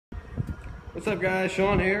What's up guys,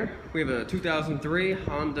 Sean here. We have a 2003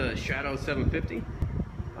 Honda Shadow 750.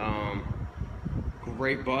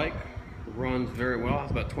 Great bike, runs very well,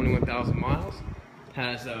 has about 21,000 miles.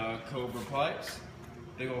 Has Cobra pipes,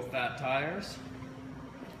 big old fat tires.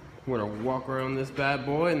 We're gonna walk around this bad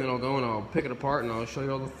boy and then I'll go and I'll pick it apart and I'll show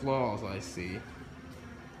you all the flaws I see. This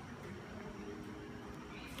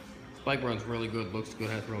bike runs really good, looks good,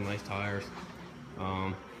 has real nice tires.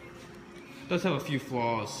 Does have a few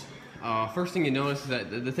flaws. First thing you notice is that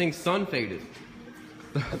the thing's sun faded.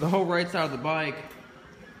 The whole right side of the bike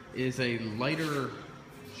is a lighter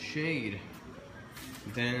shade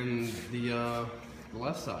than the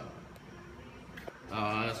left side.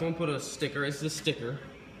 Someone put a sticker, it's a sticker,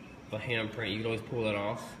 the handprint, you can always pull that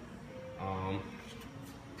off. And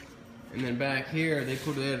then back here, they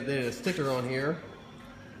had a sticker on here.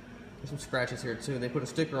 There's some scratches here too. They put a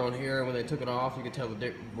sticker on here, and when they took it off, you could tell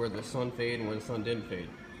where the sun faded and where the sun didn't fade.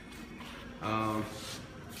 Other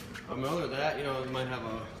than that, you know, it might have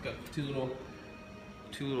it's got two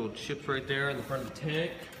little chips right there in the front of the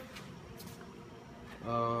tank.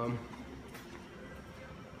 Other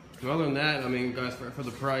than that, I mean, guys, for the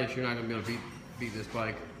price, you're not gonna be able to beat this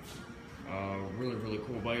bike. Really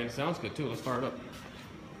cool bike, and it sounds good too. Let's fire it up.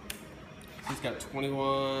 It's got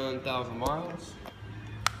 21,000 miles.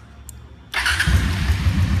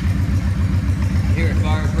 Here it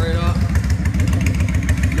fires right up.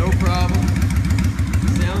 No problem.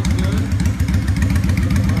 Sounds good.